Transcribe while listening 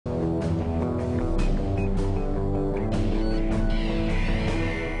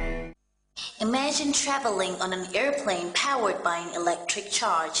Imagine traveling on an airplane powered by an electric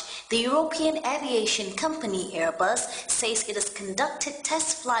charge. The European aviation company Airbus says it has conducted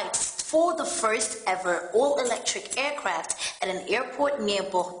test flights for the first ever all-electric aircraft at an airport near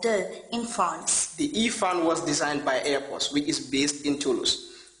Bordeaux in France. The E-fan was designed by Airbus, which is based in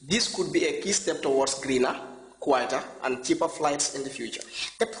Toulouse. This could be a key step towards greener, quieter and cheaper flights in the future.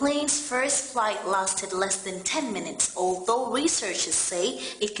 The plane's first flight lasted less than 10 minutes, although researchers say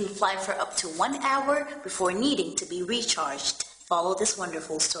it can fly for up to 1 hour before needing to be recharged. Follow this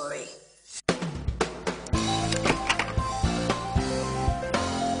wonderful story.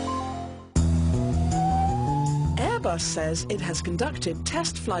 Airbus says it has conducted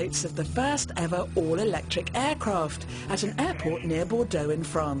test flights of the first ever all-electric aircraft at an airport near Bordeaux in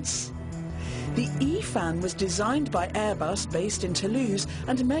France. The E-fan was designed by Airbus based in Toulouse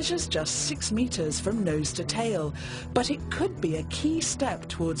and measures just 6 meters from nose to tail, but it could be a key step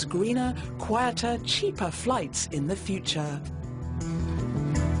towards greener, quieter, cheaper flights in the future.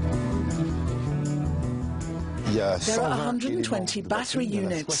 There are 120 battery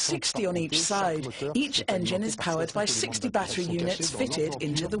units, 60 on each side. Each engine is powered by 60 battery units fitted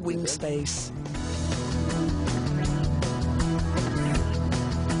into the wing space.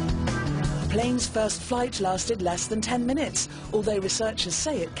 The plane's first flight lasted less than 10 minutes, although researchers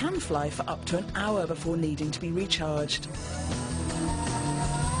say it can fly for up to an hour before needing to be recharged.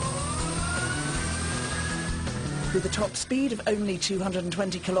 With a top speed of only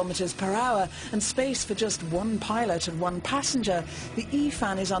 220 kilometers per hour and space for just one pilot and one passenger, the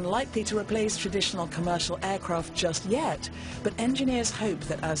E-fan is unlikely to replace traditional commercial aircraft just yet. But engineers hope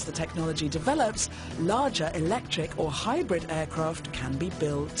that as the technology develops, larger electric or hybrid aircraft can be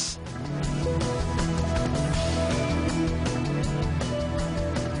built.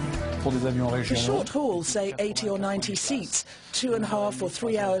 For short haul, say 80 or 90 seats, 2.5 or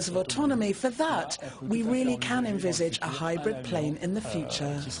 3 hours of autonomy, for that, we really can envisage a hybrid plane in the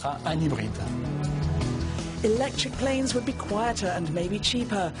future. Electric planes would be quieter and maybe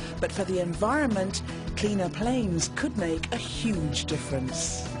cheaper, but for the environment, cleaner planes could make a huge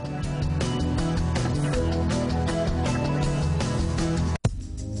difference.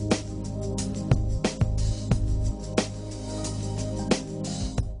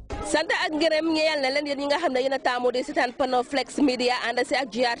 Santa ak ngërëm ñeel na leen yéen ñi nga xam ne yéen a taamu di seetaan Panaflex Media ànd si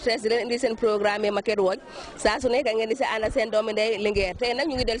ak Grts di leen indi seen programme Market Watch saa su nekk ngeen di si ànd seen doomi ndey Linguère tey nag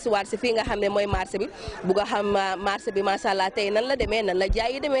ñu ngi dellusiwaat si fii nga xam ne mooy marché bi bugg a xam marché bi macha allah tey nan la demee nan la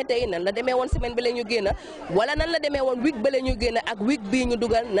jaay yi demee tey nan la demee woon semaine bi la ñu génn wala nan la demee woon week ba la ñu génn ak week bii ñu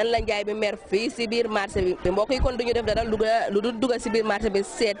dugal nan la njaay bi mer fii si biir marché bi mbokk yi kon duñu def dara lu dul dugal si biir marché bi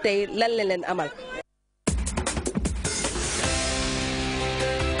seet tey lan la leen amal.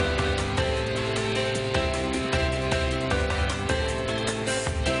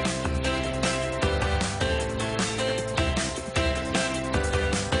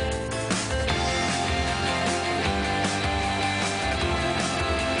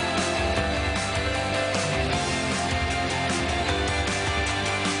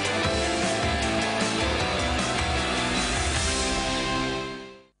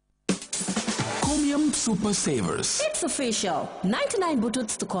 Super Savers. It's official. 99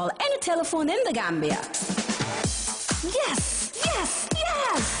 buttons to call any telephone in the Gambia. Yes, yes,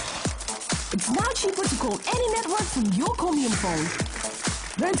 yes! It's now cheaper to call any network from your Comium phone.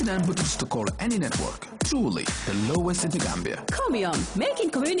 99 buttons to call any network. Truly the lowest in the Gambia. Comium, making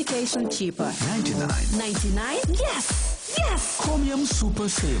communication cheaper. 99. 99? Yes! Yes! Comium Super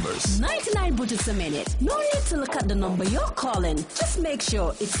Savers. 99 buttons a minute. No need to look at the number you're calling. Just make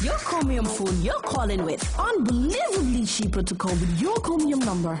sure it's your Comium phone you're calling with. Unbelievably cheaper to call with your Comium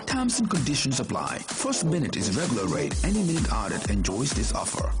number. Terms and conditions apply. First minute is regular rate. Any minute added enjoys this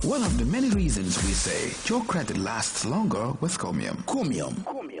offer. One of the many reasons we say your credit lasts longer with Comium. Comium.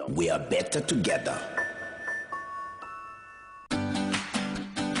 We are better together.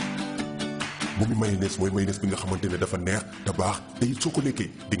 Momi mayonnaise mooy mayonnaise bi nga xamante ne dafa neex te baax te it soo ko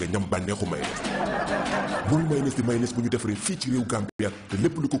lekkee di nga ñam bànneexu mayonnaise. Momi mayonnaise di mayonnaise bu ñu defaree fii ci réew Gambia te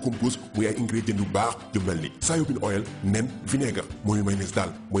lépp lu ko compose muy ay ingrédients yu baax yu mel ni soybean oil, nen, vinaigre. Momi mayonnaise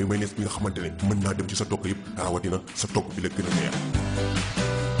daal mooy mayonnaise bi nga xamante ne mën naa dem ci sa togg yëpp rawatina sa togg bi la gën a neex.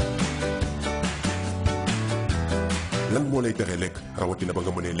 Lan moo lay teree lekk rawatina ba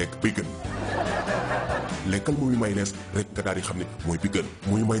nga mënee lekk bay gën. Lekkal muy mayonnaise rek nga daal di xam ne mooy bi gën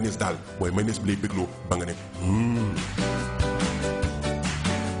muy mayonnaise daal mooy mayonnaise bi lay bégloo ba nga ne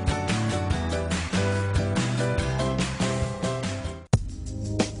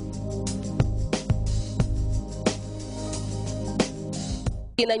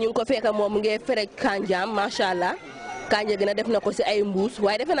kii na ñu ngi ko fekk moom ngee fereg kanjam macha allah kanja gi na def na ko si ay mbuus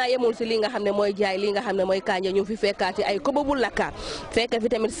waaye defe naa yemul si li nga xam ne mooy jaay li nga xam ne mooy kanja ñu fi fekkaati ay kobo bu lakka fekk fi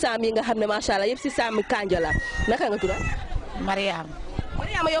tamit saam yi nga xam ne macha allah yëpp si saami kanja la naka nga tudd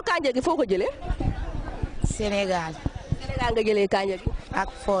Mariama yow kanja gi foo ko jëlee Sénégal nga jëlee kanja gi ak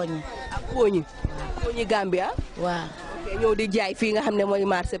fooñi Gambia waaw ñëw di jaay fii nga xam ne mooy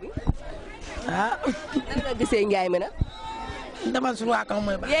marché bi nan nga gisee njaay mi nag dama suwa kan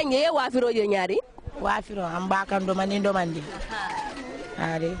moy ba yenye wafiro je ñaari wafiro am bakam do mani do mandi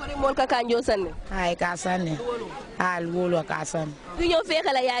ari ko mol ka kanjo sanne ay ka sanne al wolo ka sanne du ñëw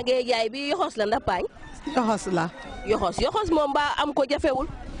fekala yaa ngi jaay bi yoxos la ndax paañ yoxos moom ba am ko jafewul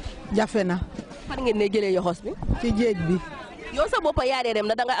jafe na fan ngeen ne jëlee yoxos bi ci géej bi yow sa boppa yaa dee dem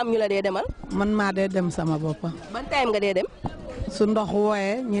da nga am ñu la dee demal man maa dee dem sama boppa ban time nga dee dem su ndox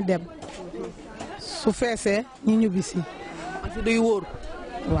wooyee ñi dem su feesee ñi ñibbisi parce que duy wóor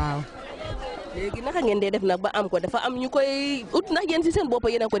waaw léegi naka ngeen dee def nag ba am ko dafa am ñu koy ut ndax yéen si seen boppa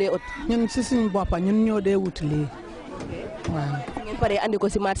yéen a ko dee ut ñun si suñu boppa ñun ñoo dee wut lii waaw ngeen paree andi ko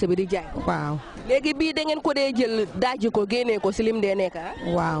si marché bi di jaay waaw léegi bii da ngeen ko dee jël daaji ko génnee ko si lim dee nekk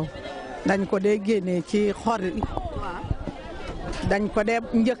waaw dañ ko dee génnee ci xor yi dañ ko dee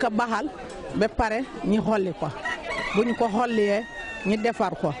njëkk a baxal ba pare ñi xolli ko buñ ko xolliyee ñi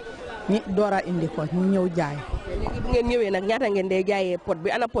defar ko ñi door a indi ko ñu ñëw jaay. léegi bu ngeen ñëwee nag ñaata ngeen dee jaayee pot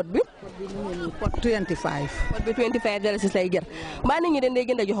bi ana pot bi. pot 25. pot bi 25 dalasis lay jar mbaa nit ñi dañ dee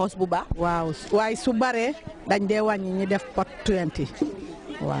gën a joxoos bu baax. waaw waaye su baree dañ dee wàññi ñi def pot 20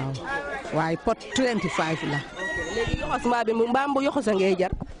 waaw waaye pot 25 la. léegi yoxos mbaa bi mbaam bu yoxos a ngay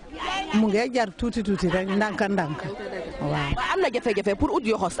jar. mu ngay jar tuuti rek ndànk waaw. am na jafe-jafe pour ut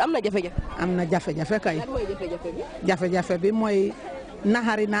yoxos am na jafe-jafe. am na jafe-jafe kay. lan mooy jafe-jafe bi. jafe-jafe bi mooy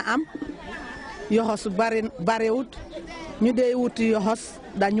naxari na am yoxos barewut ñu dee wuti yoxos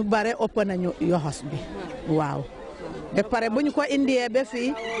dañu bare ëpp nañu yoxos bi waaw. ba pare bu ñu ko indiyee ba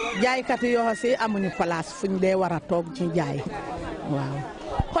fii jaaykati yoxos yi amuñu place fu ñu dee war a toog ñu jaay waaw.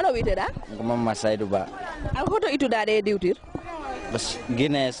 kono wiite da Mama Saidou Ba. an hoto ituɗa ɗe diwtir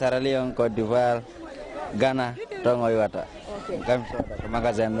Guinée, Sierra Leone, Côte d'Ivoire, Ghana ton o yiwata kam soda ko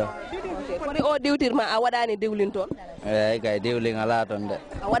magasin ɗo kono o diwtir ma a waɗani diwlin toon eyi kay diwlin ala toon de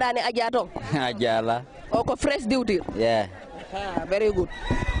a waɗani aja toon aja ala o ko fresh diwtir yeah very good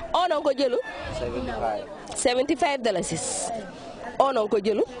o noon ko jelu 75 dalasis o noon ko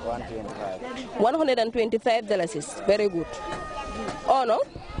jelu 125 dalasis very good o noon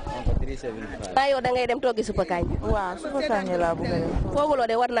ayo da ngay dem toggi suppa kanja waaw suppa kanja laa bëgg a dem fooguloo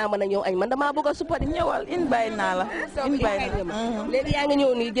de war naa mën a ñëw añ man damaa bëgg a suppa di ñëwal in bàyyi naa la léegi yaa ngi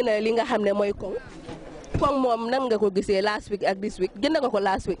ñëw nii jënd li nga xam ne mooy koŋ moom nan nga ko gisee last week ak this week jënd nga ko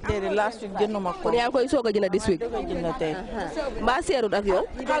last week déedéet last week jënduma ko kon yaa ngi koy soog a jënd this week jënd tey mbaa seerut ak yow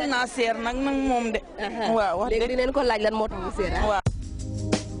xal naa seer nag moom de waaw wax léegi dineen ko laaj lan moo tax mu seer waaw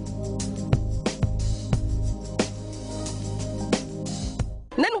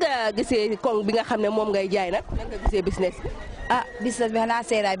nan nga gisee koŋ bi nga xam ne moom ngay jaay nag nan nga gisee business bi business bi xanaa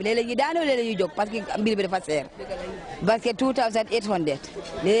seeraay bi léeg-léeg yi daanoo léeg-léeg yu jóg parce que mbir bi dafa seer parce que 2800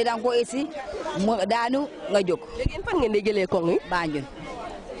 léeg-léeg da nga ko esi mu daanu nga jóg léegi yéen fan ngeen di jëlee koŋ yi Banjul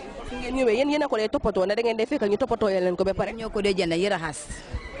su ngeen ñëwee yéen a ko dee toppatoo ne da ngeen dee fekk ñu toppatoo leen ko ba pare ñoo ko dee jënd yi raxas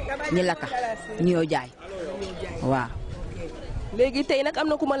ñi lakka ñoo jaay waaw léegi tey nag am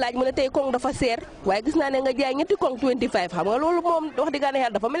na ku ma laaj mu ne tey koŋ dafa seer waaye gis naa ne nga jaay ñetti koŋ 25 xam nga loolu moom wax dëgg yàlla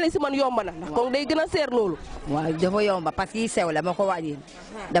dafa mel ni si man yomb na ndax koŋ day gën a seer loolu waaw dafa yomba parce que yi sew la ma ko wàññil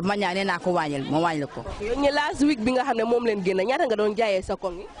daf ma ñaanee naa ko wàññil ma wàññil ko yow ñu last week bi nga xam ne moom leen génn ñaata nga doon jaayee sa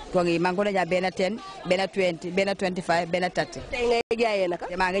koŋ yi koŋ yi maa ngi ko doon jaay benn 10 benn 20 benn 25 benn 30 tey ngay jaayee naka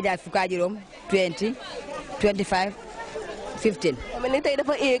te maa ngi jaay fukki juróom 20 25 15 mel ni tey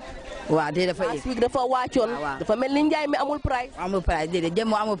dafa éeg waaw déedéet dafa last week dafa wàccoon dafa mel ni njaay mi amul price amul price déedéet jëm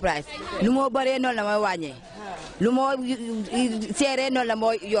moo amul price lu moo bëree noonu la mooy wàññee lu moo seeree noonu la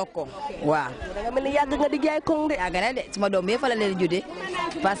moo yokkoo waaw da nga mel ni yàgg nga di jaay koŋ de yàgg na de suma doom bi fa la leen juddee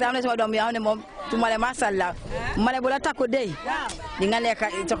parce que am na suma doom bi yoo xam ne moom su ma ne macha allah ma ne bu la takku dey di nga lekk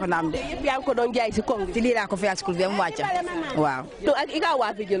soxnaam de yëpp yaa ngi ko doon jaay si koŋ bi ci lii laa ko fayal school bi mu wàcca waaw to ak ika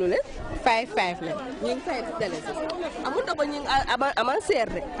waa fi jëlu leen 5 la ñi ngi 5 dalasis amul to ko ñi aman seer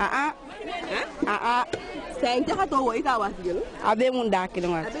de sayin jaxatoo wo ika waa fi jëlu abe mun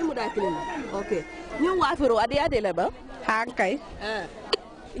dakilin wa abe mu dakilin okay ñin wafiro adi ade la ba hankay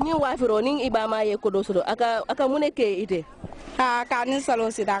ñin wafiro nin ibama ye kodo sodo aka muneke ite ka ni salo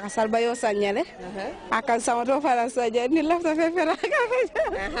si da ka salba yo sanyele akan sama to fara saje ni lafta fe fera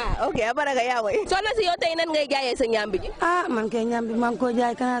okay abara ga yawo so na si yo tay nan ngay jaayé sa ñambi ji man kay ñambi man ko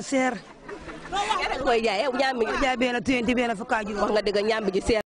jaay kana ser koy jaayé ñambi ji jaay bena 20 bena fuka ji wax nga dëgg ñambi ji